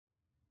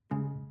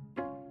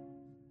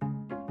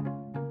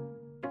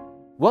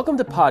Welcome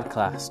to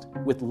Podcast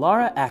with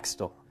Laura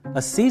Axtell,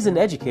 a seasoned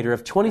educator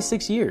of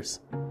 26 years.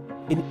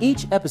 In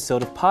each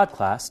episode of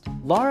Podcast,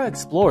 Laura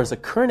explores a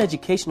current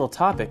educational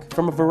topic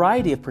from a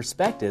variety of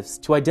perspectives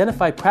to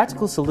identify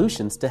practical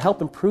solutions to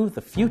help improve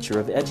the future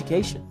of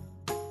education.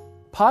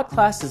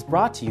 Podcast is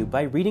brought to you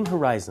by Reading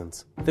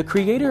Horizons, the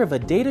creator of a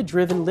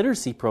data-driven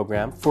literacy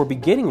program for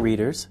beginning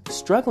readers,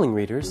 struggling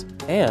readers,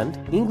 and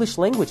English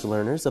language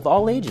learners of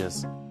all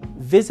ages.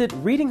 Visit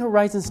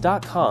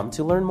readinghorizons.com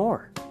to learn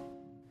more.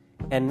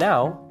 And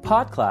now,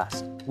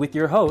 Podcast with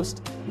your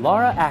host,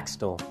 Laura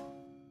Axtell.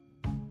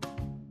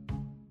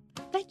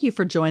 Thank you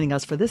for joining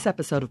us for this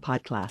episode of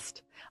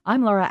Podcast.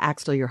 I'm Laura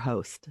Axtell, your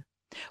host.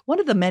 One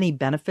of the many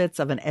benefits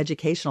of an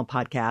educational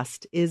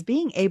podcast is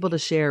being able to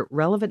share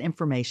relevant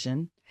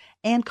information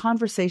and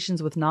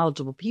conversations with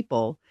knowledgeable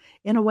people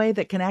in a way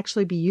that can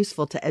actually be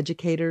useful to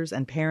educators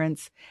and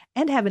parents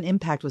and have an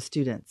impact with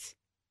students.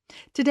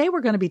 Today, we're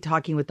going to be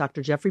talking with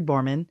Dr. Jeffrey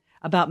Boorman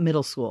about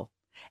middle school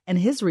and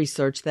his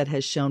research that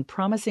has shown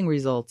promising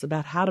results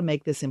about how to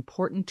make this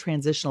important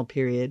transitional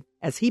period,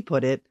 as he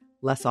put it,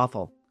 less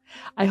awful.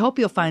 I hope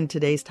you'll find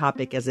today's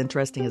topic as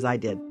interesting as I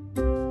did.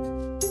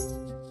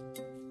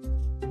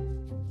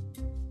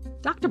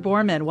 Dr.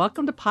 Boorman,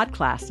 welcome to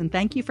Podcast, and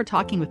thank you for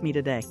talking with me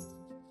today.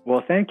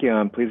 Well, thank you.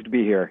 I'm pleased to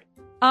be here.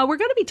 We're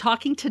going to be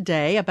talking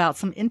today about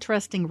some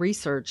interesting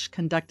research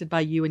conducted by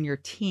you and your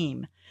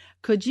team.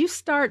 Could you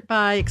start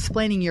by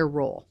explaining your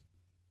role?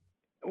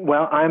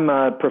 Well, I'm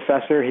a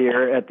professor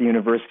here at the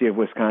University of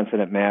Wisconsin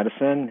at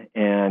Madison,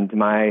 and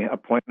my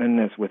appointment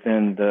is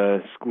within the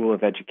School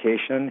of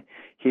Education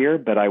here,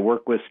 but I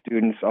work with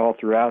students all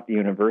throughout the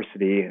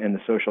university in the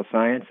social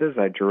sciences.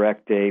 I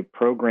direct a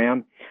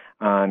program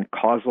on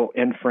causal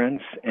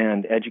inference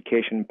and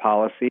education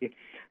policy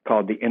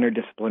called the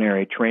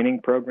Interdisciplinary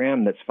Training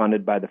Program that's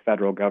funded by the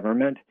federal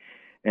government,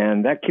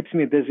 and that keeps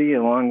me busy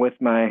along with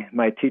my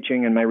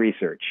teaching and my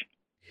research.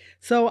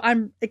 So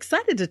I'm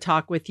excited to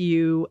talk with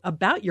you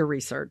about your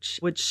research,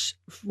 which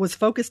was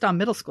focused on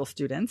middle school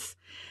students.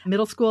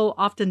 Middle school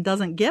often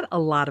doesn't get a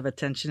lot of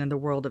attention in the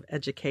world of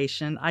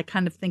education. I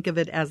kind of think of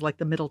it as like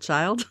the middle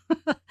child.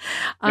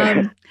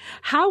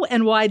 How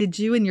and why did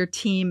you and your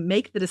team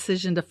make the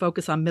decision to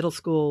focus on middle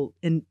school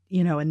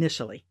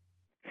initially?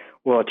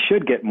 Well, it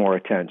should get more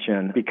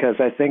attention because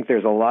I think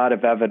there's a lot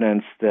of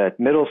evidence that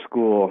middle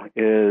school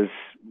is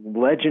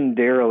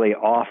legendarily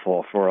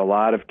awful for a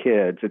lot of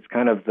kids. It's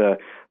kind of the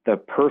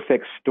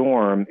perfect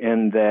storm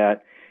in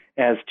that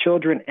as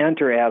children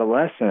enter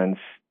adolescence,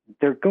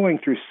 they're going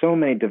through so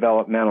many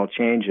developmental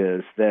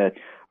changes that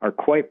are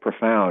quite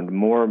profound,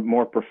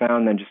 more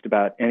profound than just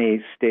about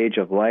any stage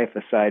of life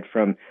aside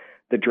from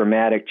the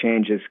dramatic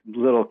changes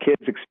little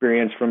kids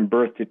experience from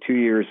birth to 2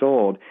 years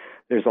old.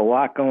 There's a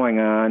lot going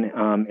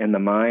on in the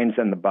minds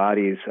and the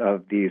bodies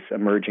of these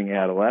emerging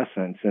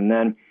adolescents. And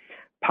then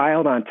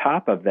piled on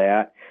top of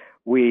that,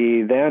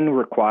 we then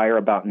require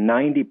about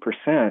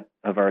 90%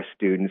 of our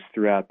students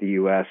throughout the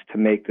U.S. to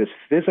make this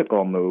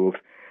physical move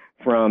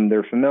from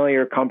their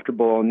familiar,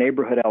 comfortable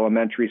neighborhood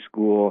elementary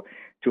school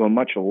to a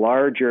much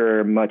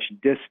larger, much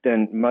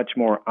distant, much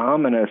more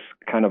ominous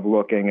kind of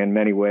looking in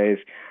many ways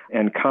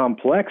and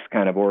complex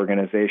kind of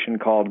organization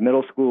called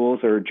middle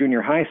schools or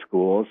junior high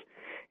schools.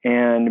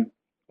 And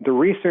the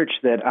research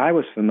that I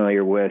was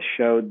familiar with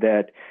showed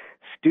that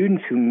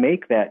students who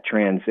make that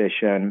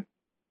transition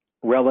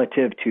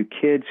relative to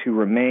kids who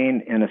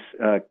remain in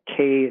a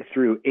K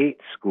through 8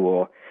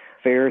 school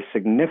fare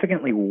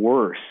significantly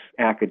worse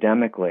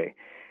academically.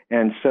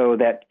 And so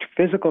that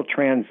physical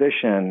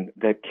transition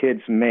that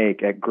kids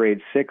make at grade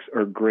 6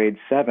 or grade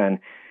 7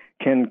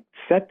 can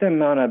set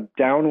them on a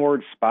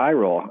downward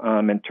spiral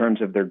in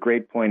terms of their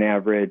grade point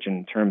average,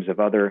 in terms of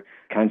other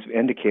kinds of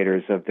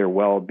indicators of their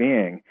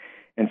well-being.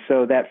 And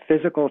so that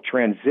physical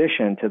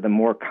transition to the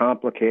more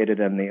complicated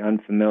and the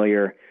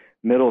unfamiliar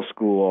middle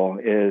school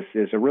is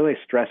a really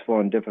stressful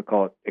and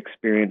difficult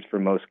experience for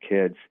most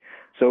kids,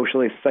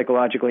 socially,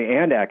 psychologically,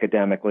 and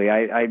academically.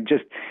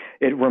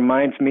 It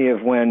reminds me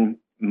of when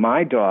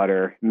my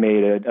daughter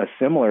made a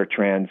similar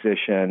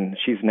transition.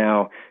 She's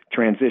now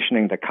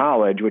transitioning to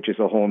college, which is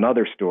a whole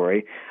nother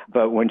story.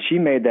 But when she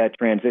made that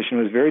transition,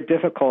 it was very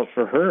difficult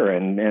for her,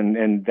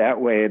 and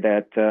that way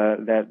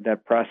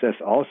that process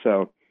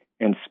also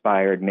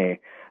inspired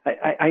me.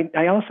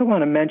 I also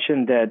want to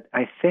mention that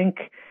I think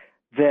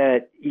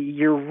that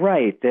you're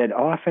right, that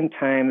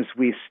oftentimes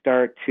we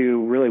start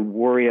to really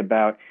worry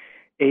about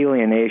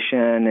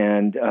alienation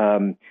and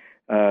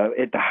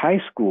at the high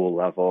school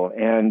level.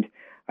 And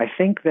I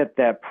think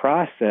that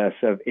process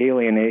of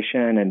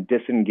alienation and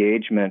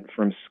disengagement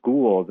from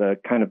school, the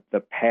kind of the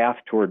path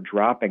toward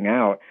dropping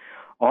out,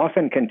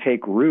 often can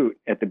take root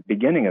at the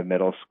beginning of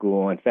middle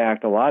school. In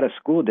fact, a lot of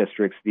school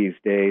districts these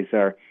days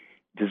are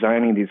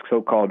designing these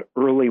so-called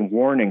early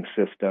warning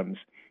systems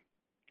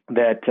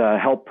that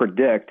help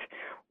predict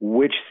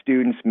which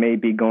students may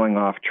be going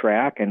off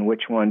track and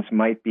which ones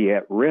might be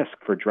at risk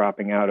for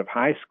dropping out of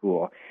high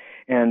school.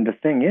 And the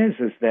thing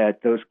is that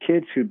those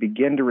kids who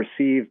begin to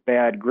receive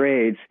bad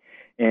grades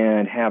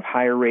and have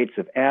higher rates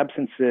of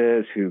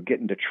absences, who get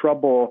into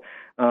trouble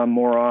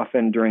more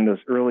often during those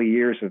early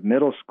years of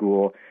middle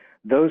school,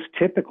 those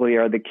typically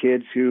are the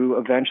kids who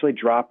eventually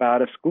drop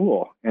out of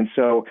school. And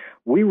so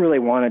we really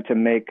wanted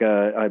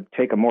to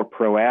take a more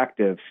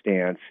proactive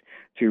stance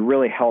to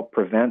really help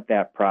prevent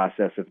that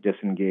process of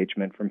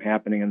disengagement from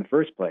happening in the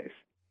first place.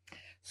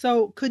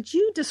 So could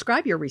you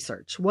describe your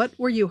research? What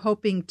were you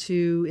hoping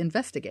to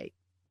investigate?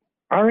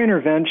 Our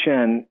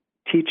intervention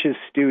teaches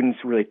students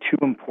really two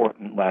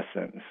important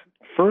lessons.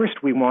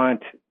 First, we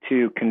want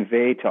to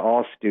convey to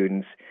all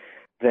students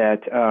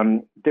that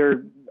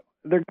they're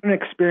going to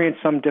experience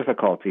some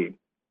difficulty,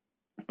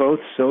 both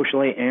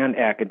socially and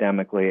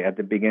academically, at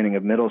the beginning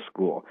of middle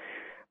school.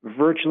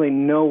 Virtually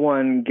no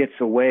one gets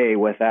away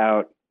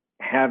without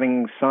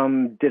having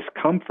some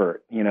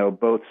discomfort,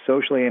 both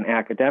socially and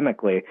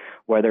academically,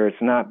 whether it's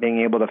not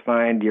being able to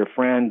find your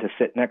friend to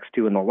sit next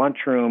to in the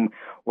lunchroom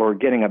or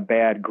getting a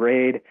bad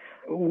grade.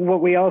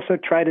 What we also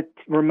try to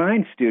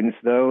remind students,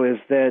 though, is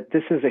that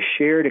this is a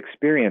shared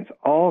experience.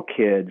 All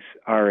kids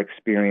are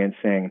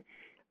experiencing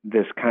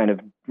this kind of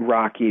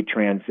rocky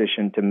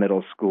transition to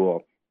middle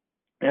school.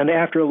 And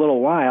after a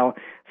little while,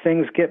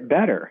 things get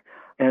better.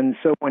 And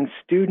so when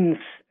students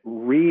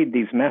read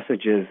these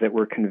messages that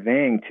we're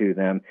conveying to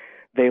them,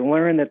 they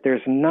learn that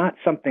there's not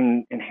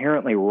something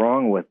inherently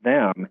wrong with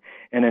them,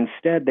 and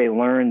instead they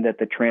learn that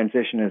the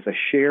transition is a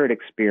shared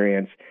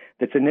experience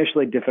that's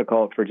initially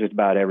difficult for just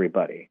about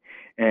everybody.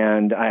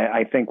 And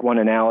I think one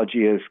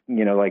analogy is,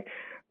 like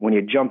when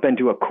you jump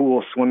into a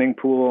cool swimming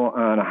pool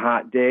on a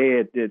hot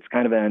day, it's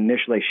kind of an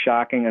initially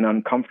shocking and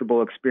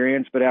uncomfortable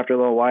experience, but after a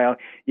little while,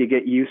 you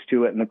get used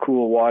to it and the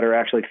cool water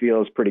actually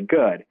feels pretty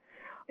good.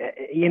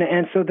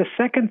 And so the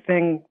second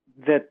thing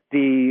that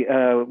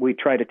we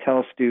try to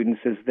tell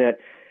students is that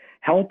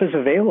help is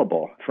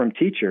available from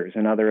teachers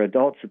and other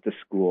adults at the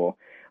school.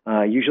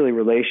 Usually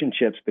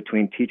relationships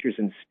between teachers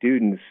and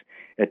students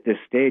at this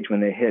stage, when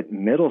they hit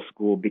middle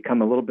school,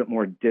 become a little bit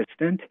more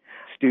distant.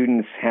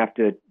 Students have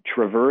to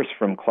traverse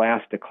from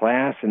class to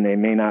class, and they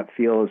may not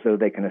feel as though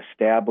they can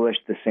establish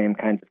the same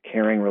kinds of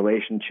caring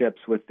relationships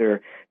with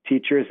their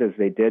teachers as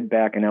they did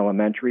back in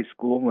elementary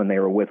school when they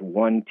were with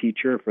one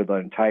teacher for the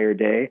entire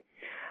day.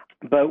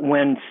 But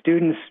when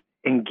students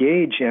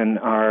engage in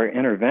our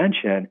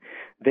intervention,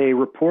 they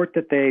report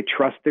that they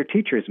trust their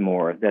teachers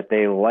more, that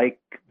they like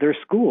their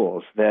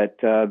schools, that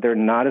they're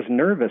not as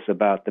nervous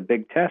about the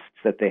big tests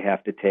that they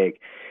have to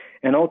take.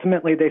 And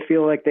ultimately, they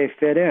feel like they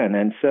fit in.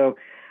 And so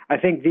I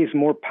think these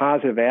more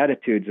positive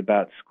attitudes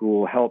about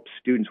school help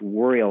students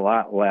worry a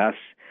lot less,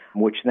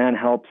 which then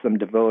helps them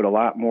devote a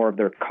lot more of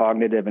their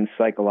cognitive and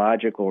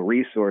psychological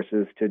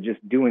resources to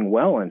just doing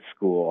well in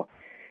school.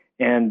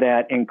 And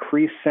that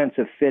increased sense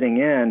of fitting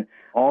in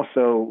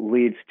also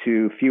leads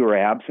to fewer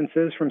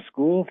absences from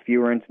school,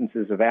 fewer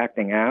instances of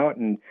acting out.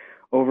 And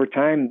over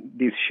time,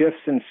 these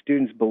shifts in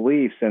students'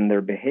 beliefs and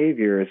their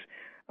behaviors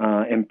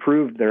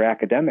improved their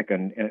academic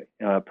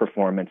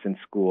performance in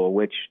school,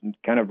 which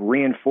kind of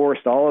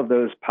reinforced all of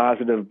those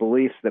positive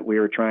beliefs that we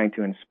were trying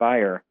to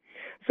inspire.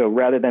 So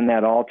rather than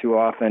that all too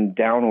often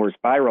downward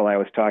spiral I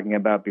was talking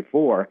about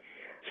before,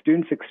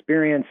 students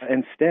experience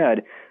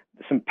instead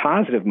some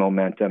positive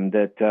momentum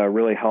that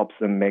really helps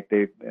them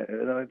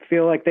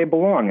feel like they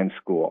belong in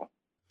school.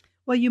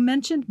 Well, you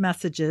mentioned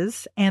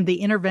messages and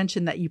the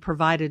intervention that you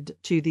provided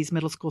to these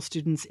middle school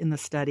students in the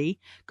study.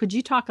 Could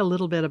you talk a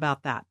little bit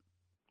about that?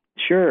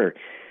 Sure.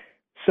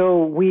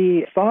 So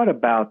we thought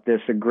about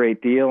this a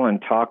great deal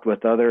and talked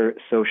with other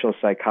social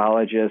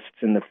psychologists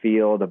in the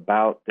field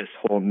about this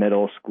whole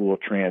middle school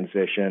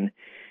transition,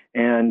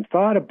 and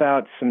thought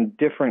about some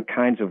different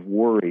kinds of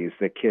worries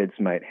that kids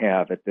might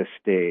have at this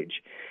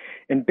stage.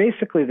 And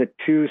basically the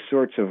two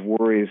sorts of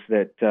worries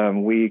that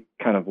we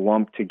kind of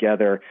lump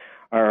together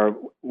are,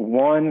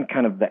 one,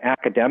 kind of the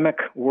academic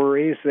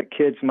worries that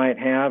kids might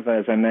have,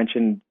 as I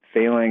mentioned,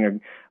 failing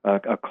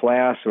a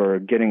class or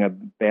getting a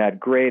bad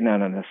grade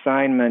on an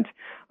assignment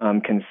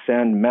can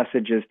send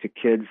messages to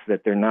kids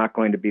that they're not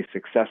going to be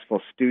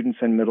successful students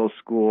in middle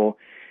school.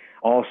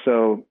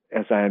 Also,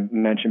 as I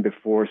mentioned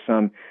before,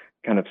 some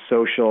kind of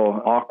social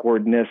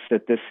awkwardness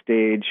at this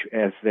stage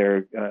as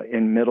they're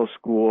in middle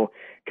school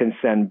can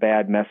send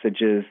bad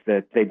messages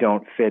that they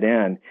don't fit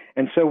in.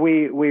 And so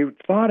we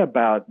thought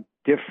about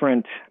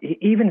different,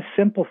 even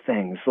simple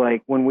things,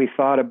 like when we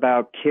thought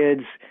about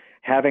kids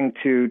having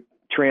to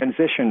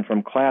transition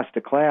from class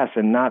to class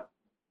and not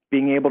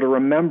being able to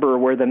remember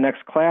where the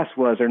next class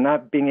was, or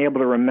not being able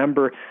to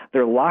remember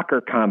their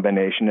locker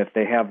combination if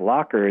they have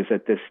lockers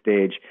at this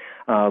stage,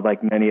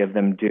 like many of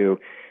them do.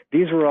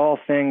 These were all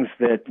things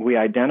that we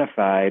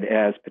identified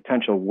as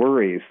potential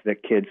worries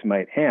that kids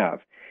might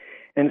have.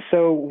 And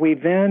so we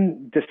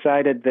then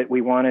decided that we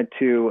wanted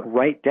to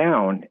write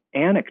down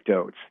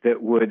anecdotes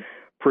that would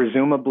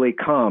presumably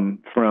come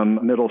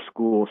from middle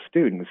school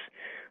students.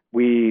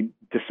 We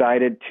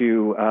decided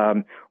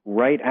to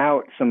write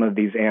out some of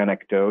these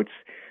anecdotes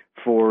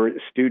for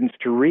students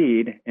to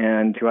read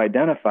and to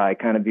identify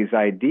kind of these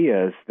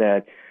ideas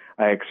that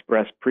I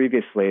expressed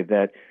previously,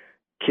 that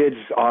kids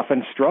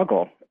often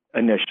struggle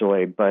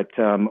initially, but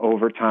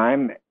over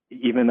time,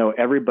 even though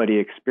everybody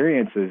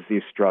experiences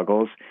these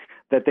struggles,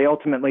 that they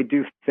ultimately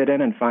do fit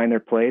in and find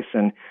their place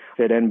and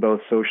fit in both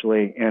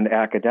socially and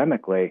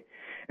academically.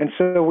 And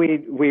so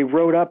we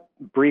wrote up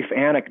brief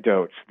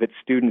anecdotes that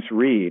students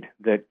read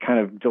that kind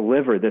of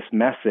deliver this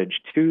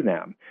message to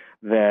them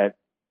that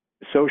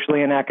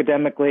socially and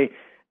academically,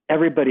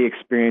 everybody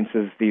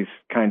experiences these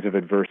kinds of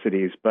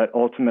adversities, but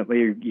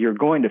ultimately you're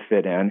going to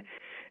fit in.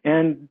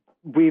 And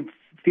we've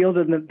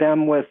fielded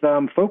them with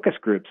focus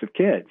groups of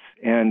kids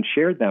and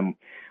shared them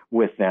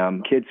with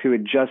them, kids who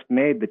had just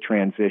made the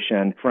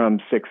transition from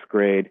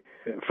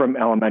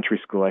elementary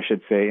school, I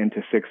should say,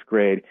 into sixth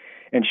grade,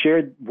 and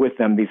shared with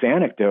them these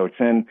anecdotes.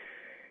 And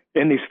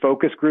in these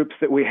focus groups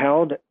that we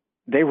held,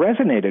 they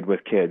resonated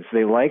with kids.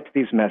 They liked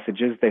these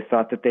messages. They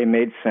thought that they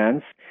made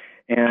sense,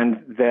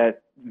 and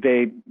that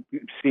they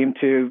seemed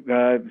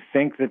to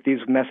think that these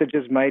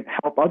messages might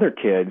help other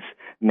kids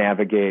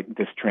navigate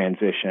this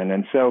transition.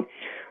 And so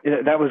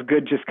that was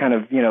good, just kind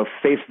of,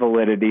 face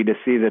validity to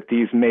see that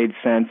these made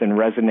sense and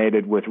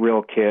resonated with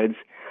real kids.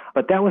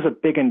 But that was a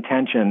big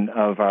intention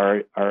of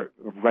our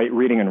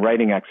reading and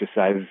writing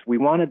exercises. We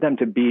wanted them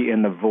to be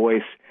in the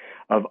voice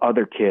of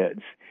other kids.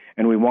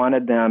 And we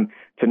wanted them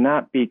to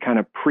not be kind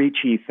of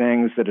preachy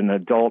things that an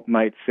adult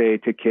might say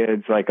to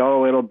kids like,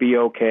 oh, it'll be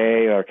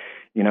okay, or,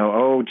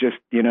 just,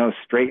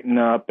 straighten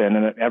up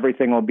and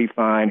everything will be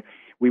fine.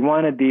 We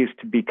wanted these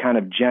to be kind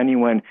of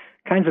genuine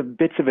kinds of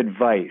bits of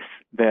advice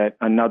that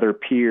another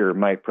peer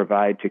might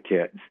provide to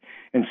kids.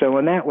 And so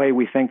in that way,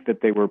 we think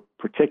that they were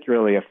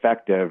particularly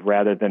effective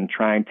rather than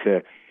trying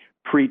to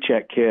preach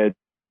at kids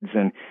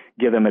and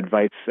give them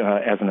advice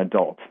as an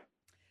adult.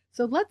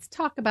 So let's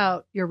talk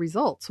about your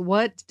results.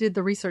 What did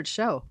the research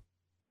show?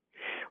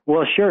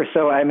 Well, sure.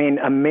 So,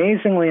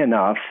 amazingly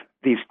enough,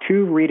 these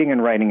two reading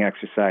and writing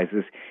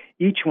exercises,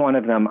 each one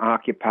of them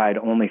occupied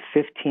only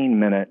 15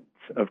 minutes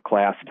of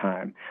class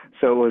time.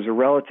 So it was a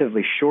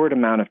relatively short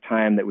amount of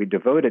time that we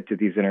devoted to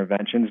these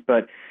interventions.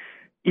 But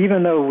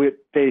even though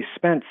they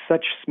spent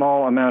such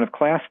small amount of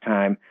class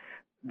time,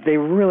 they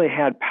really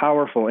had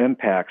powerful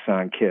impacts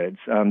on kids.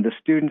 The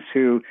students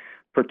who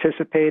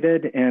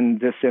participated in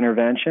this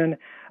intervention,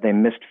 they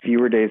missed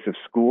fewer days of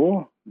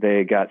school.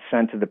 They got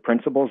sent to the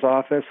principal's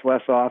office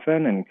less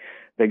often, and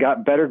they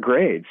got better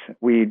grades.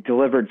 We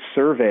delivered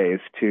surveys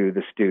to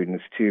the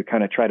students to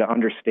kind of try to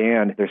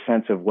understand their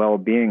sense of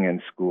well-being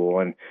in school.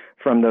 And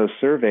from those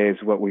surveys,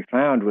 what we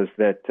found was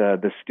that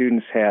the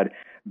students had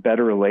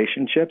better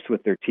relationships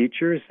with their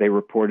teachers. They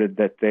reported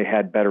that they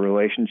had better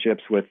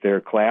relationships with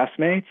their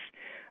classmates,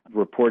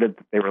 reported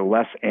that they were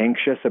less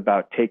anxious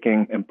about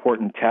taking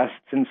important tests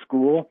in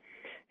school,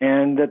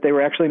 and that they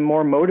were actually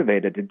more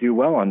motivated to do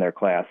well on their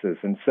classes.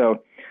 And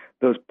so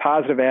those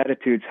positive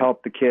attitudes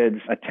help the kids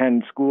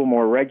attend school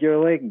more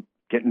regularly,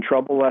 get in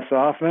trouble less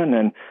often,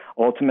 and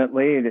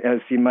ultimately, as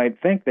you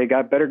might think, they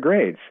got better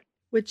grades.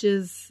 Which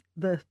is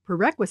the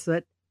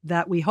prerequisite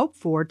that we hope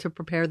for to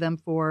prepare them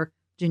for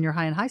junior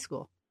high and high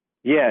school.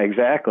 Yeah,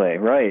 exactly.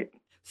 Right.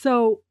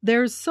 So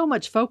there's so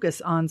much focus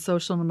on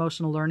social and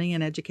emotional learning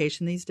in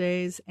education these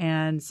days,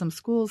 and some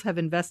schools have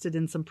invested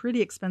in some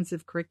pretty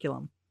expensive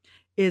curriculum.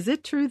 Is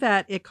it true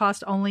that it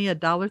costs only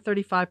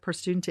 $1.35 per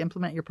student to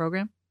implement your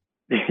program?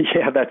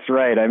 Yeah, that's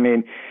right.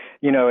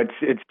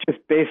 It's just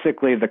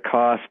basically the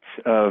costs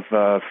of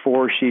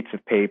 4 sheets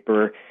of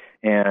paper,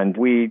 and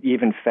we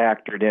even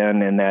factored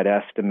in that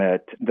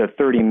estimate the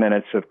 30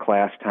 minutes of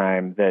class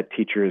time that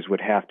teachers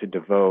would have to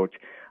devote.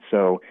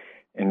 So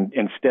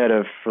instead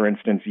of, for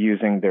instance,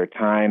 using their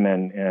time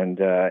and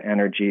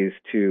energies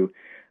to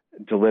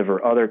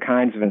deliver other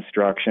kinds of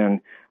instruction,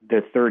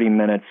 the 30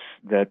 minutes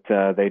that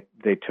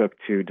they took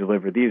to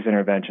deliver these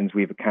interventions,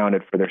 we've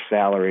accounted for their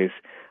salaries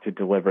to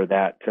deliver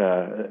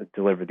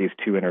these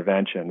 2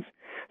 interventions.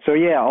 So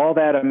yeah, all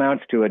that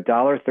amounts to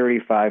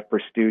 $1.35 per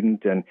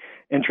student. And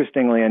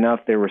interestingly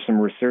enough, there were some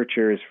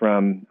researchers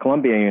from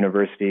Columbia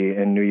University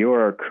in New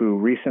York who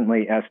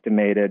recently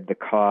estimated the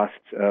costs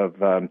of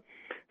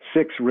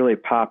 6 really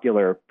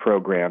popular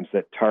programs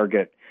that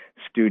target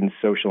students'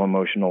 social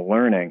emotional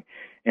learning.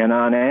 And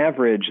on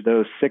average,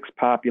 those 6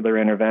 popular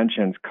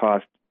interventions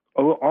cost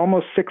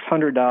almost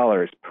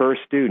 $600 per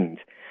student.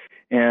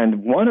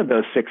 And one of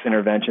those 6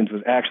 interventions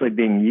was actually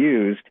being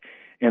used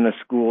in the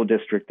school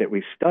district that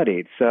we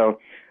studied. So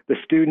the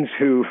students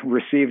who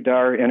received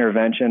our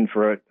intervention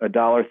for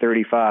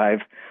 $1.35,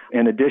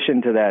 in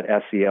addition to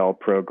that SEL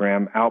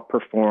program,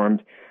 outperformed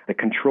the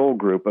control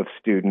group of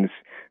students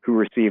who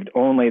received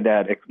only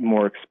that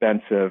more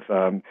expensive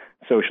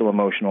social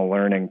emotional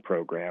learning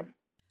program.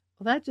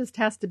 Well, that just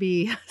has to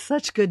be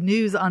such good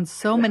news on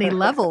so many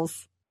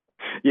levels.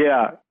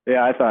 Yeah,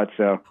 I thought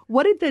so.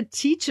 What did the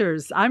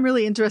teachers, I'm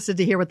really interested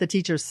to hear what the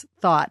teachers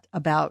thought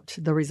about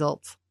the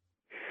results.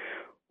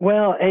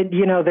 Well,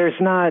 there's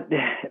not,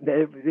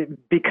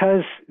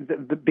 because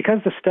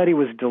the study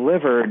was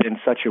delivered in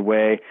such a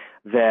way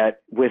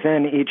that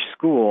within each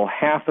school,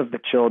 half of the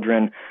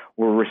children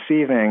were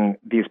receiving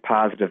these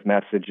positive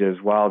messages,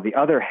 while the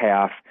other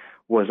half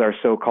was our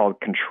so-called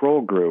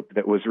control group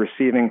that was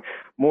receiving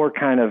more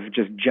kind of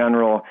just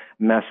general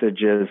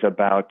messages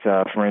about,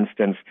 for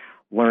instance,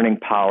 learning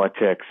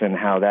politics and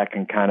how that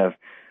can kind of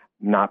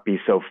not be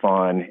so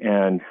fun,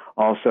 and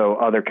also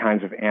other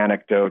kinds of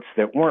anecdotes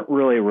that weren't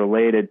really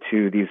related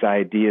to these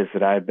ideas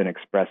that I've been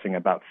expressing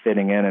about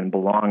fitting in and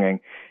belonging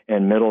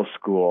in middle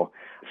school.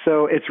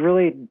 So it's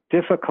really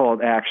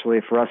difficult,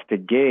 actually, for us to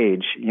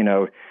gauge,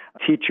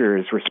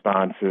 teachers'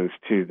 responses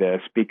to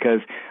this,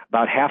 because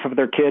about half of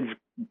their kids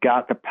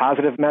got the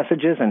positive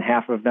messages and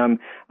half of them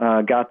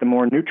got the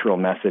more neutral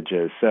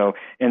messages. So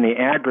in the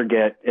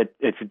aggregate,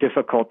 it's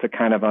difficult to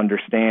kind of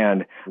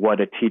understand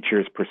what a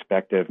teacher's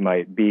perspective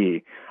might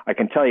be. I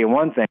can tell you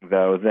one thing,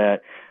 though,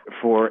 that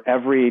for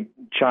every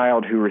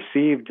child who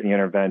received the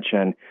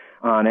intervention,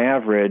 on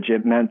average,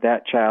 it meant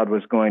that child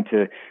was going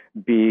to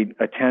be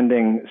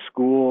attending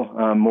school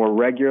more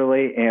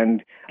regularly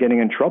and getting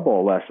in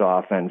trouble less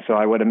often. So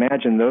I would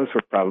imagine those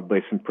were probably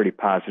some pretty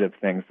positive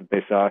things that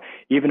they saw,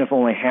 even if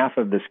only half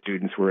of the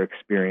students were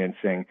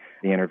experiencing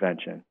the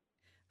intervention.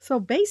 So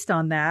based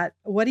on that,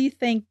 what do you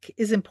think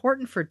is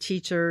important for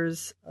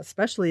teachers,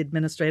 especially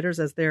administrators,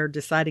 as they're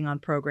deciding on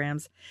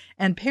programs,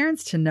 and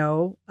parents to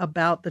know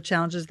about the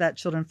challenges that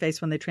children face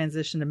when they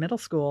transition to middle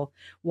school?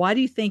 Why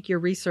do you think your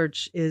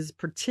research is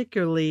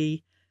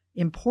particularly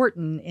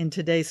important in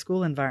today's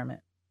school environment?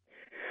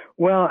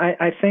 Well,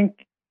 I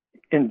think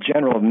in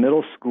general,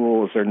 middle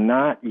schools are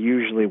not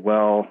usually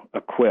well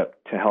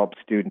equipped to help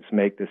students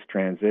make this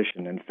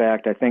transition. In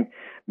fact, I think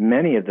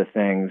many of the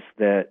things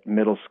that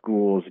middle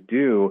schools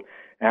do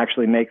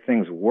actually make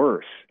things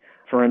worse.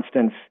 For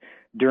instance,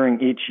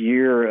 during each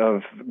year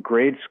of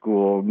grade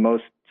school,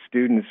 most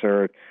students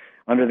are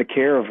under the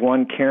care of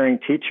one caring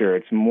teacher.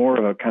 It's more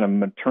of a kind of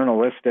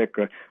maternalistic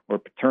or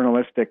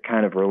paternalistic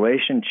kind of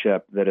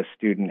relationship that a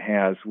student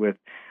has with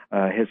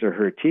his or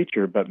her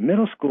teacher. But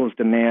middle schools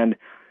demand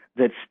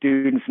that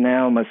students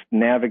now must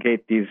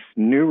navigate these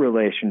new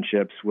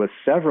relationships with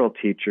several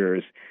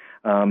teachers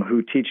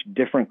who teach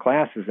different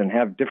classes and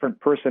have different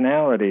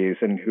personalities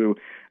and who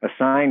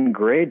assign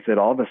grades that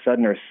all of a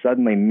sudden are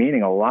suddenly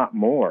meaning a lot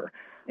more.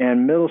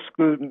 And middle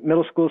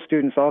school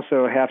students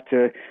also have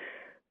to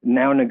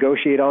now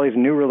negotiate all these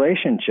new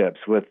relationships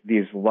with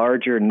these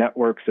larger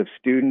networks of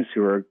students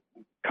who are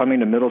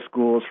coming to middle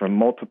schools from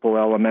multiple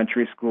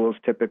elementary schools,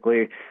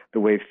 typically the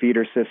way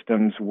feeder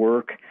systems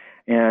work.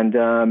 And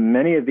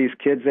many of these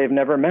kids they've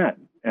never met.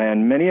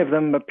 And many of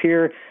them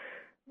appear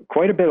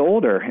quite a bit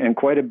older and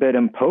quite a bit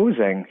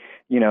imposing,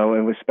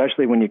 and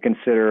especially when you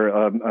consider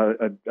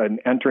an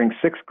entering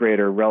sixth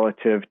grader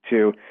relative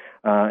to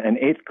an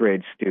eighth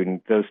grade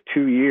student. Those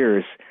 2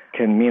 years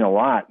can mean a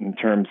lot in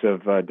terms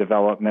of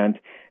development.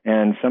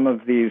 And some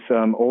of these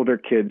older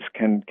kids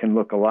can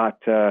look a lot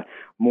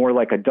more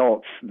like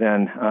adults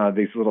than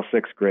these little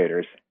sixth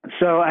graders.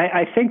 So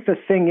I think the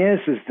thing is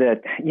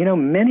that,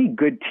 many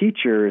good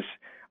teachers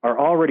are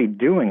already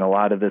doing a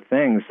lot of the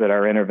things that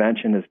our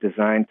intervention is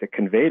designed to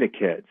convey to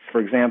kids.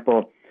 For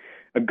example,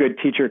 a good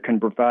teacher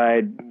can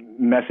provide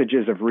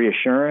messages of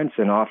reassurance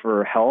and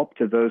offer help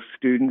to those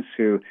students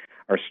who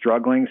are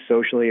struggling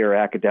socially or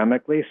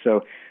academically.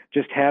 So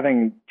just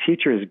having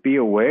teachers be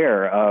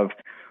aware of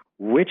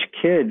which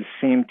kids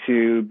seem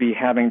to be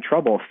having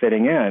trouble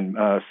fitting in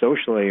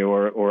socially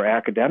or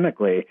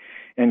academically,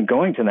 and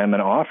going to them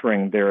and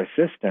offering their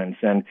assistance.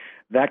 And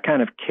that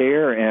kind of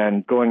care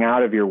and going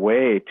out of your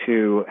way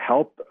to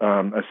help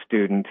a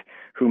student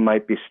who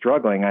might be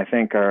struggling, I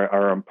think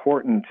are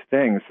important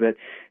things that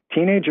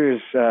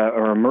teenagers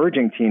or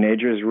emerging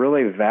teenagers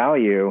really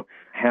value,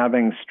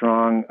 having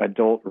strong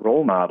adult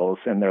role models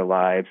in their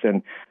lives.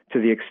 And to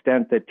the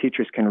extent that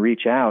teachers can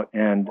reach out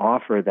and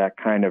offer that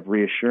kind of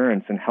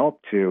reassurance and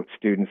help to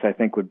students, I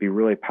think would be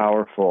really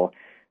powerful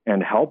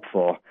and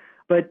helpful.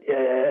 But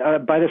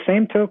by the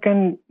same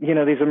token,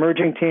 these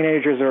emerging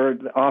teenagers are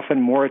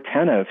often more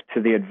attentive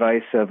to the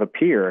advice of a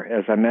peer.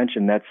 As I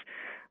mentioned, that's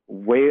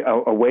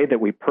a way that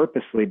we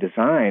purposely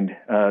designed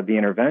the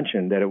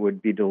intervention, that it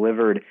would be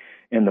delivered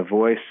in the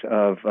voice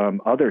of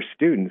other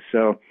students.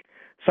 So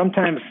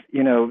sometimes,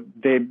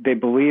 they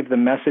believe the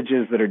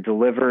messages that are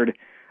delivered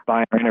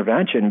by our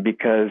intervention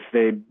because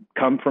they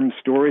come from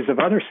stories of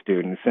other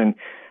students. And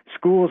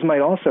schools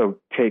might also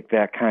take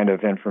that kind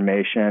of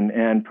information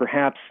and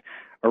perhaps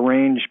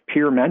arrange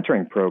peer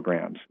mentoring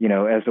programs,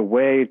 as a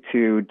way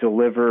to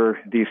deliver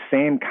these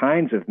same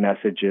kinds of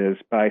messages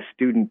by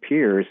student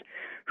peers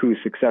who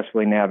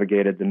successfully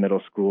navigated the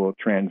middle school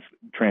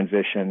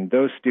transition.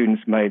 Those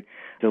students might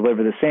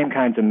deliver the same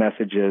kinds of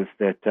messages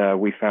that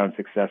we found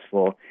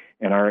successful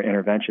in our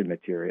intervention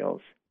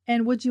materials.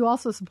 And would you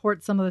also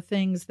support some of the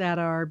things that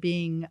are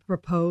being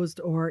proposed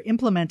or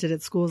implemented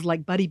at schools,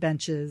 like buddy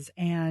benches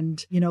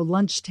and,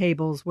 lunch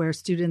tables where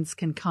students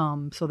can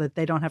come so that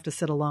they don't have to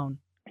sit alone?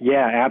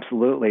 Yeah,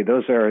 absolutely.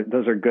 Those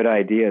are good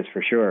ideas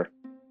for sure.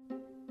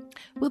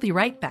 We'll be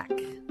right back.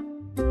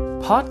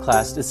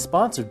 Podcast is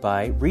sponsored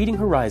by Reading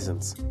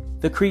Horizons,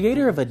 the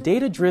creator of a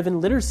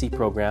data-driven literacy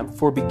program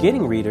for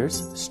beginning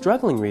readers,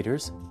 struggling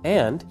readers,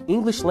 and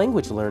English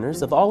language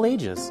learners of all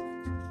ages.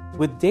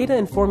 With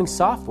data-informing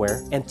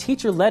software and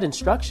teacher-led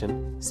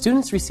instruction,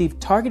 students receive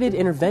targeted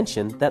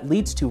intervention that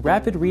leads to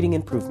rapid reading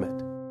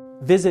improvement.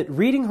 Visit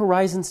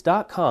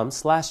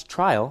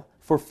readinghorizons.com/trial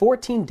for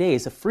 14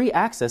 days of free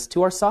access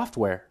to our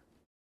software.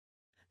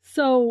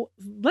 So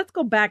let's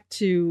go back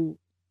to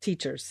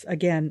teachers.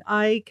 Again,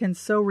 I can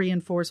so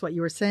reinforce what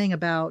you were saying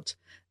about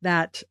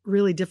that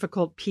really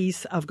difficult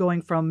piece of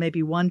going from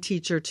maybe one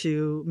teacher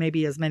to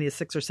maybe as many as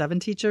 6 or 7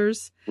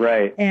 teachers.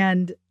 Right.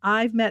 And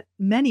I've met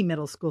many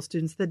middle school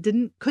students that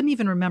couldn't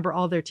even remember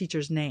all their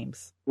teachers'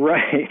 names.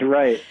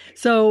 Right.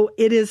 So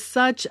it is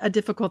such a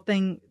difficult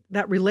thing,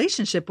 that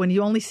relationship, when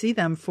you only see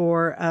them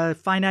for a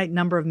finite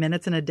number of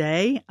minutes in a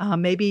day,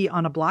 maybe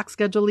on a block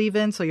schedule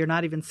even, so you're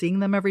not even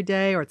seeing them every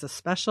day, or it's a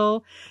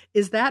special.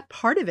 Is that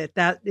part of it,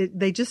 that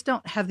they just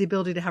don't have the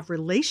ability to have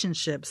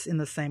relationships in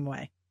the same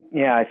way?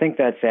 Yeah, I think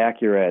that's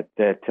accurate,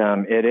 that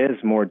it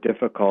is more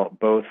difficult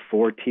both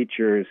for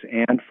teachers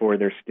and for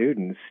their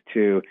students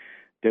to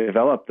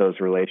develop those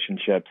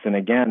relationships. And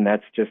again,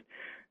 that's just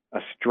a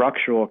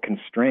structural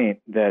constraint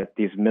that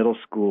these middle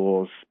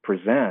schools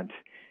present.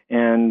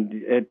 And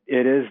it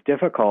is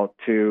difficult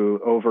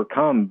to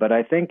overcome. But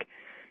I think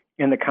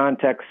in the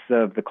context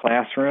of the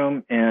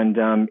classroom and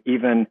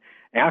even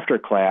after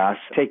class,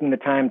 taking the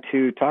time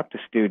to talk to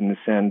students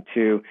and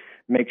to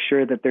make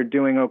sure that they're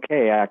doing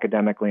okay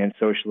academically and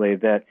socially,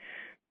 that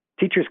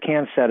teachers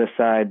can set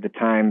aside the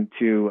time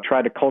to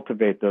try to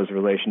cultivate those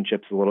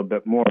relationships a little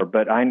bit more.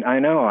 But I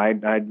know, I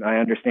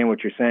understand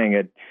what you're saying.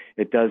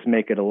 It does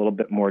make it a little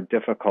bit more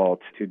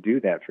difficult to do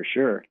that for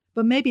sure.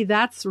 But maybe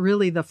that's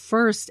really the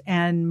first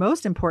and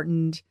most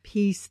important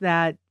piece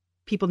that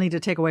people need to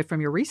take away from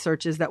your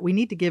research, is that we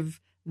need to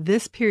give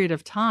this period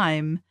of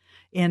time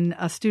in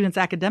a student's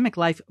academic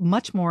life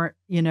much more,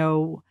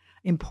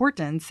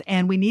 importance.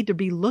 And we need to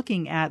be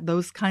looking at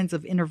those kinds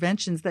of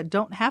interventions that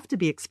don't have to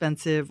be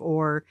expensive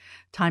or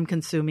time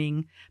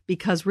consuming,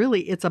 because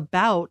really it's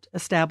about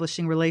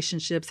establishing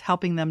relationships,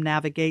 helping them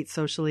navigate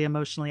socially,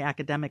 emotionally,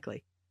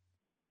 academically.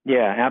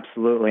 Yeah,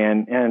 absolutely.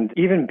 And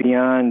even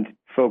beyond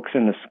folks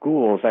in the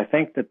schools, I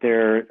think that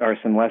there are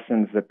some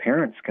lessons that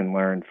parents can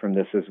learn from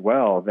this as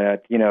well,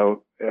 that,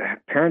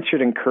 parents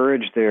should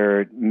encourage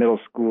their middle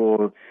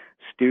school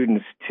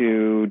students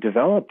to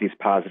develop these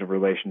positive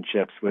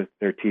relationships with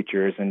their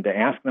teachers and to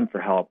ask them for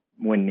help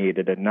when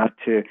needed, and not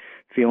to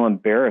feel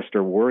embarrassed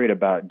or worried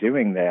about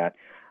doing that.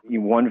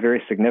 One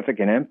very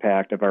significant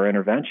impact of our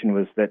intervention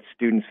was that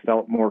students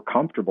felt more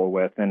comfortable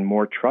with and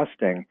more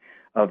trusting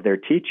of their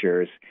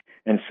teachers.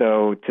 And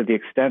so to the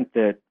extent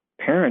that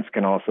parents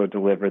can also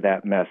deliver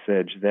that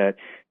message that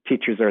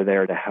teachers are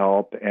there to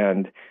help,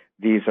 and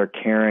these are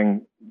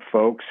caring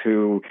folks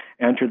who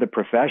enter the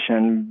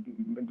profession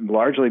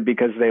largely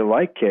because they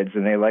like kids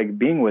and they like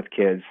being with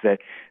kids,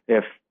 that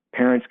if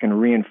parents can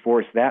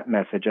reinforce that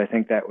message, I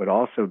think that would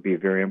also be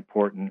very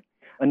important.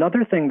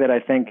 Another thing that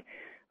I think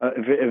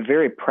a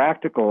very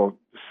practical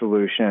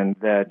solution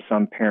that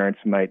some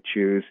parents might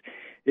choose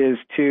is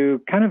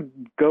to kind of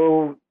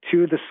go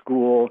to the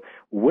school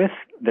with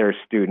their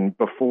student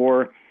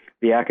before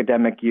the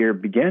academic year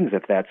begins,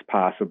 if that's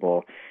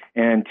possible,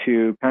 and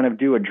to kind of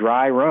do a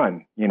dry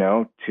run,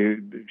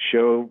 to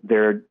show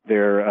their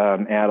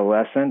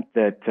adolescent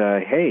that,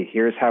 hey,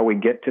 here's how we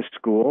get to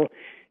school.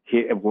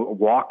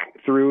 Walk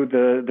through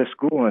the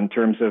school in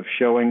terms of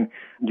showing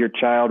your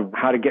child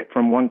how to get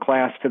from one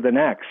class to the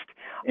next,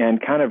 and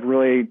kind of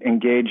really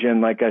engage in,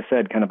 like I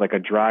said, kind of like a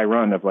dry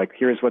run of like,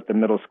 here's what the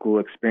middle school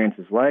experience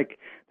is like.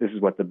 This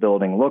is what the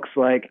building looks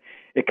like.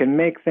 It can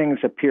make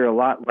things appear a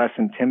lot less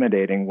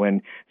intimidating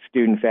when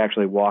students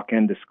actually walk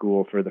into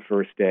school for the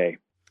first day.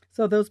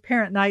 So those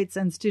parent nights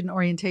and student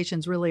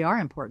orientations really are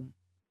important.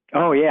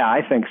 Oh, yeah,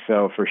 I think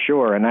so, for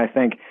sure. And I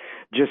think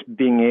just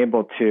being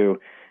able to,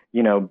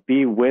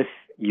 be with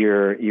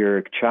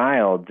your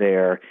child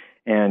there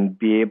and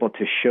be able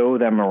to show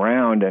them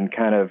around and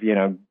kind of,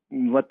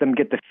 let them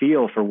get the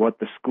feel for what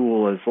the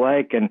school is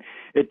like. And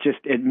it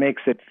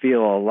makes it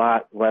feel a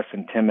lot less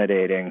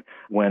intimidating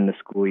when the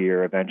school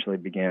year eventually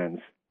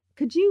begins.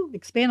 Could you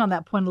expand on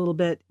that point a little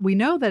bit? We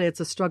know that it's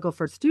a struggle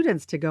for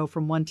students to go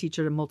from one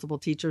teacher to multiple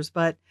teachers,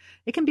 but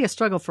it can be a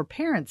struggle for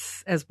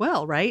parents as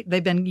well, right?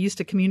 They've been used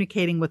to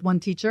communicating with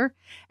one teacher,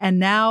 and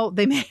now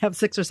they may have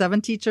 6 or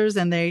 7 teachers,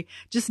 and they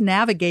just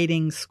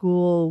navigating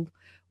school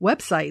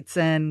websites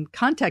and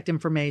contact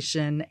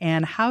information,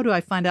 and how do I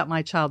find out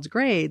my child's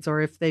grades,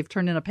 or if they've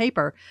turned in a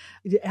paper.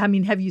 I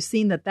mean, have you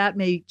seen that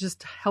may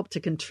just help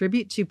to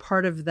contribute to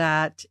part of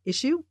that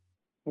issue?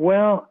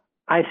 Well,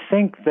 I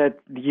think that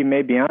you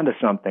may be onto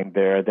something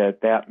there,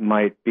 that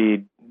might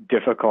be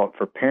difficult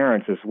for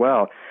parents as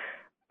well.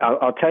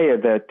 I'll tell you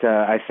that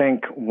I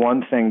think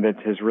one thing that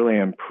has really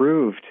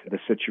improved the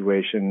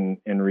situation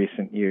in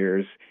recent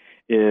years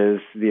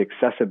is the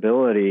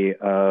accessibility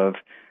of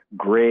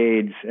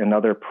grades and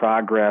other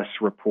progress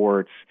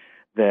reports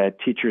that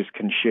teachers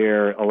can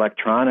share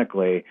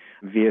electronically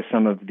via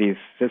some of these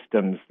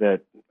systems that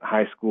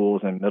high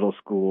schools and middle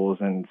schools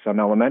and some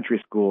elementary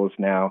schools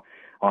now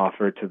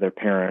offer to their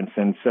parents.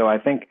 And so I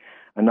think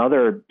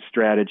another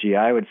strategy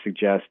I would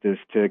suggest is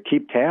to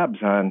keep tabs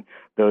on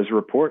those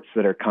reports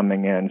that are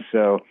coming in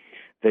so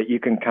that you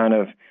can kind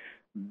of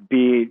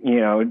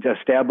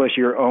establish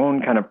your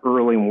own kind of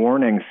early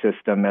warning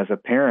system as a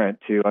parent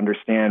to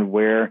understand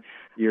where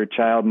your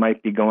child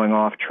might be going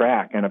off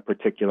track in a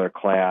particular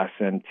class,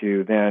 and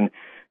to then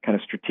kind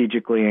of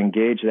strategically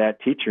engage that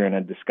teacher in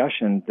a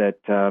discussion that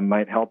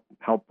might help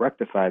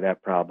rectify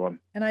that problem.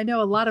 And I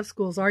know a lot of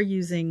schools are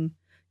using,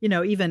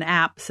 even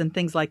apps and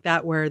things like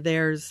that, where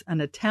there's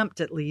an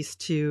attempt at least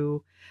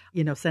to,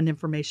 send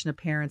information to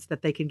parents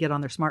that they can get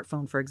on their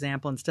smartphone, for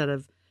example, instead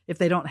of if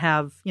they don't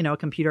have, a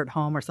computer at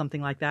home or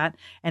something like that.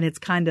 And it's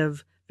kind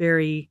of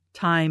very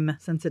time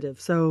sensitive.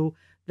 So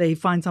they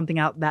find something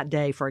out that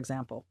day, for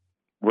example.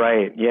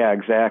 Right. Yeah,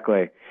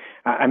 exactly.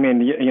 I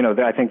mean,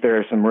 I think there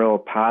are some real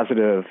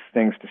positive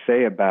things to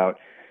say about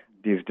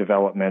these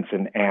developments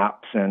in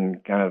apps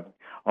and kind of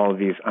all of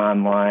these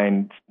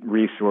online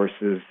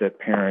resources that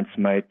parents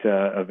might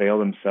avail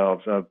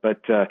themselves of.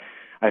 But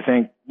I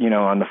think,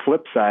 on the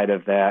flip side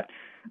of that,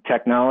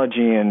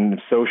 technology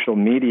and social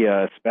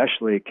media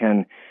especially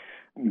can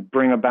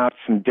bring about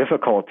some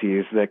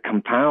difficulties that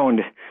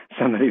compound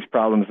some of these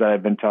problems that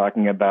I've been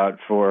talking about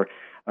for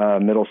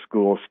middle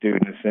school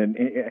students. And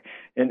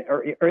in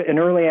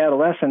early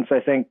adolescence, I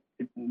think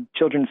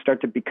children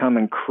start to become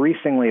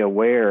increasingly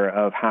aware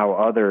of how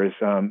others,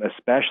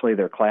 especially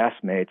their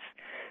classmates,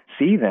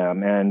 see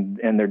them,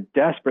 and they're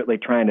desperately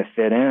trying to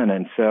fit in.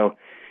 And so,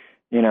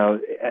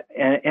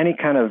 any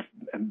kind of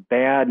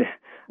bad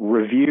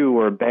review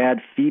or bad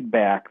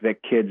feedback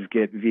that kids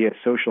get via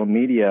social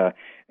media,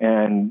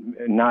 and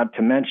not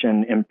to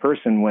mention in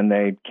person when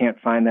they can't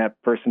find that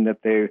person that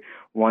they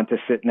want to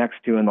sit next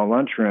to in the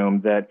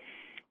lunchroom, that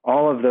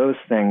all of those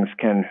things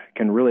can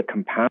really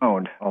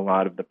compound a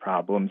lot of the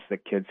problems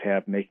that kids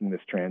have making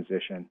this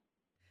transition.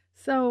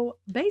 So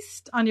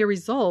based on your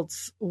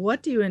results,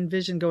 what do you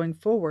envision going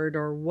forward,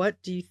 or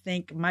what do you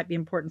think might be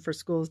important for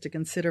schools to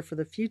consider for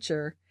the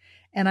future?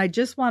 And I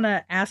just want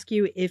to ask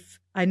you if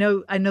I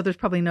know there's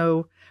probably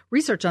no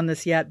research on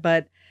this yet,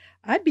 but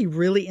I'd be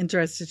really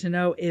interested to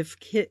know if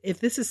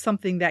this is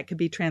something that could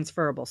be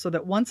transferable, so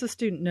that once a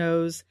student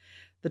knows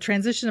the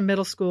transition to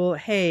middle school,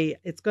 hey,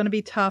 it's going to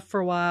be tough for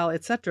a while,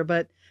 et cetera.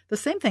 But the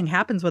same thing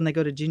happens when they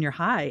go to junior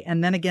high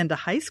and then again to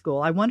high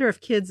school. I wonder if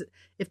kids,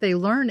 if they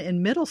learn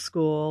in middle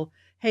school,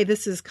 hey,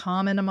 this is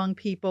common among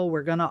people,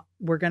 we're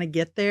gonna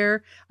get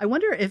there. I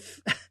wonder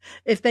if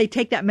they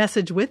take that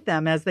message with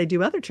them as they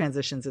do other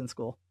transitions in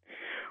school.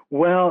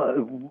 Well,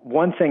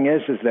 one thing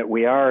is that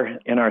we are,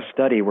 in our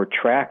study, we're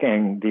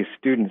tracking these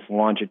students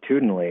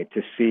longitudinally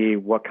to see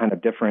what kind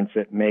of difference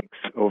it makes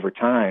over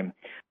time.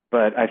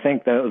 But I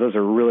think that those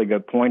are really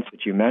good points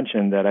that you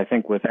mentioned, that I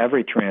think with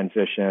every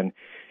transition,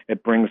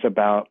 it brings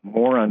about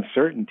more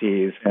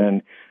uncertainties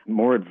and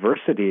more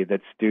adversity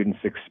that students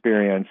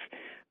experience.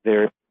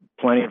 There's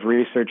plenty of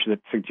research that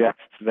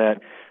suggests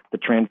that the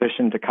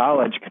transition to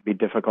college could be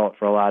difficult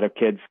for a lot of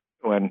kids,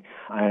 when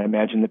I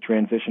imagine the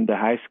transition to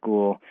high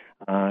school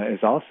is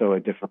also a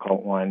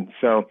difficult one.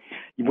 So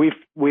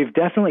we've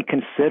definitely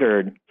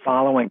considered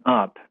following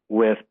up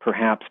with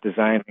perhaps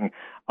designing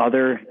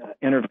other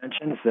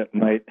interventions that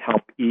might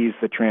help ease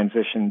the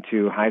transition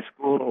to high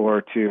school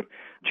or to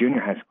junior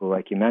high school,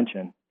 like you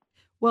mentioned.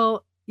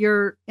 Well,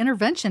 your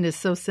intervention is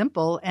so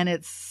simple and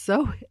it's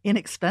so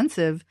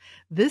inexpensive.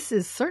 This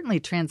is certainly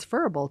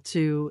transferable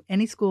to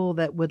any school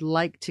that would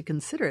like to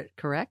consider it,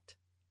 correct?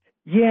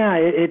 Yeah,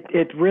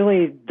 it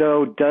really,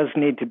 though, does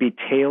need to be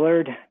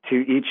tailored to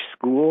each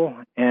school,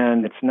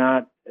 and it's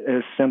not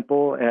as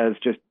simple as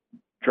just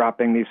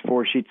dropping these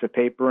 4 sheets of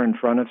paper in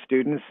front of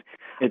students.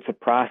 It's a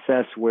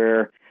process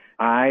where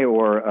I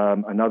or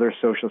another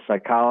social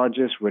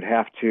psychologist would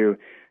have to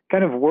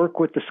kind of work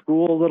with the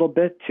school a little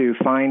bit to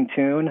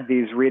fine-tune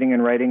these reading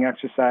and writing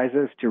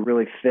exercises to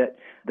really fit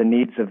the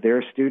needs of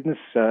their students.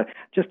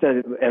 Just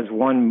as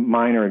one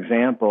minor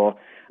example,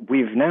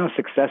 we've now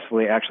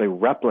successfully actually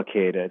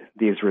replicated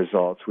these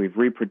results. We've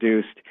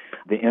reproduced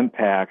the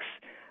impacts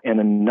in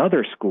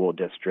another school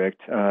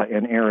district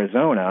in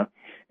Arizona,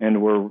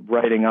 and we're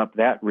writing up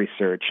that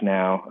research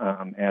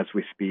now as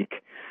we speak.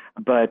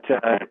 But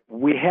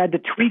we had to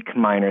tweak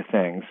minor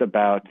things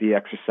about the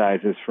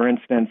exercises. For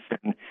instance,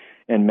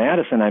 in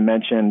Madison, I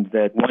mentioned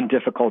that one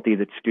difficulty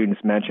that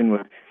students mentioned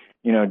was,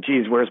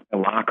 geez, where's my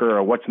locker,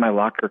 or what's my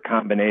locker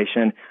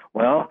combination?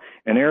 Well,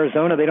 in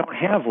Arizona, they don't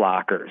have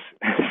lockers.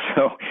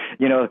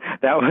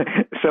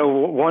 So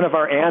one of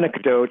our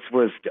anecdotes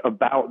was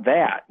about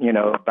that,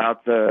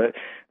 about the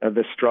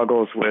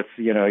struggles with,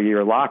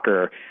 your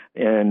locker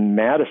in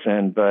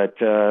Madison, but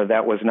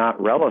that was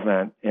not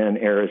relevant in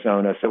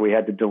Arizona. So we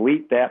had to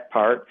delete that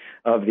part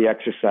of the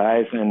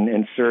exercise and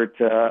insert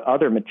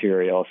other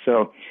material.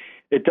 So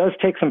it does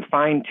take some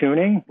fine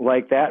tuning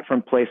like that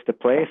from place to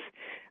place.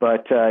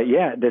 But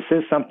this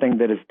is something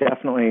that is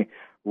definitely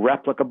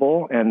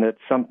replicable, and that's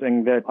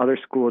something that other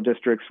school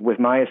districts, with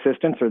my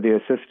assistance or the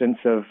assistance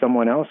of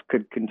someone else,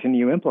 could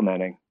continue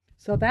implementing.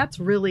 So that's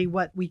really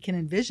what we can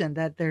envision,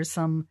 that there's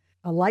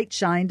a light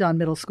shined on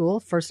middle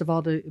school, first of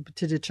all,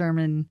 to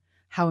determine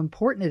how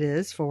important it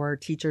is for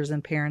teachers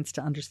and parents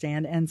to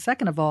understand. And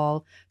second of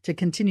all, to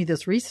continue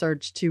this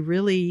research to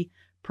really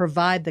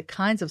provide the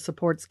kinds of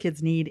supports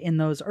kids need in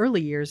those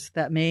early years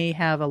that may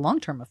have a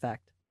long-term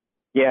effect.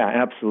 Yeah,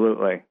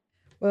 absolutely.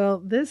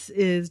 Well, this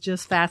is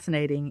just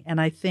fascinating,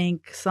 and I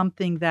think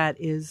something that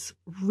is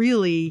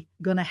really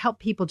going to help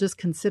people just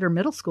consider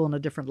middle school in a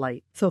different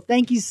light. So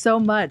thank you so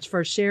much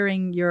for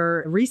sharing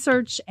your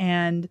research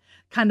and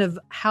kind of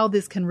how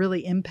this can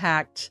really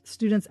impact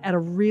students at a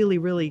really,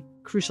 really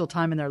crucial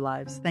time in their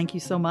lives. Thank you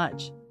so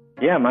much.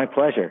 Yeah, my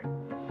pleasure.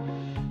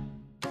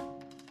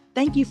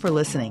 Thank you for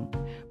listening.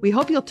 We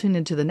hope you'll tune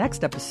into the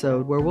next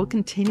episode where we'll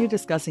continue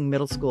discussing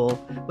middle school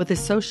with a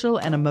social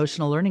and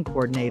emotional learning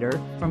coordinator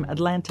from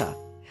Atlanta.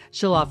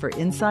 She'll offer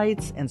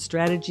insights and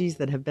strategies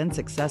that have been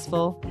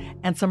successful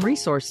and some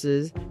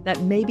resources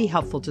that may be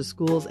helpful to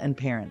schools and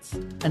parents.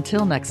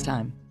 Until next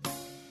time.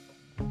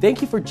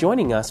 Thank you for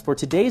joining us for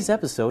today's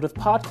episode of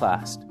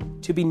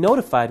Podcast. To be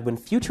notified when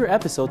future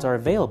episodes are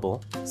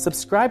available,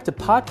 subscribe to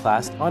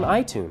Podcast on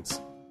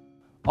iTunes.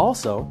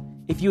 Also,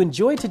 if you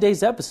enjoyed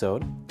today's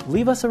episode,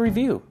 leave us a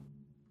review.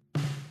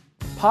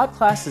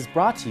 Podcast is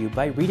brought to you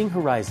by Reading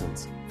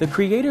Horizons, the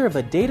creator of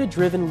a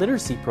data-driven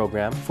literacy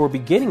program for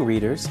beginning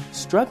readers,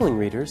 struggling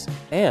readers,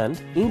 and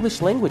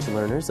English language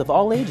learners of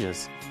all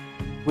ages.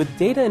 With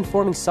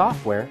data-informing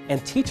software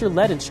and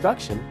teacher-led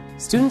instruction,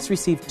 students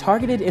receive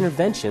targeted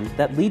intervention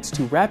that leads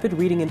to rapid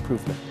reading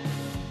improvement.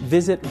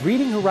 Visit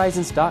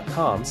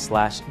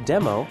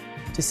readinghorizons.com/demo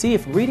to see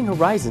if Reading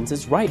Horizons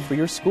is right for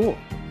your school.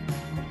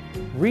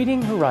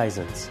 Reading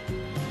Horizons.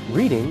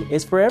 Reading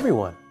is for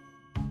everyone.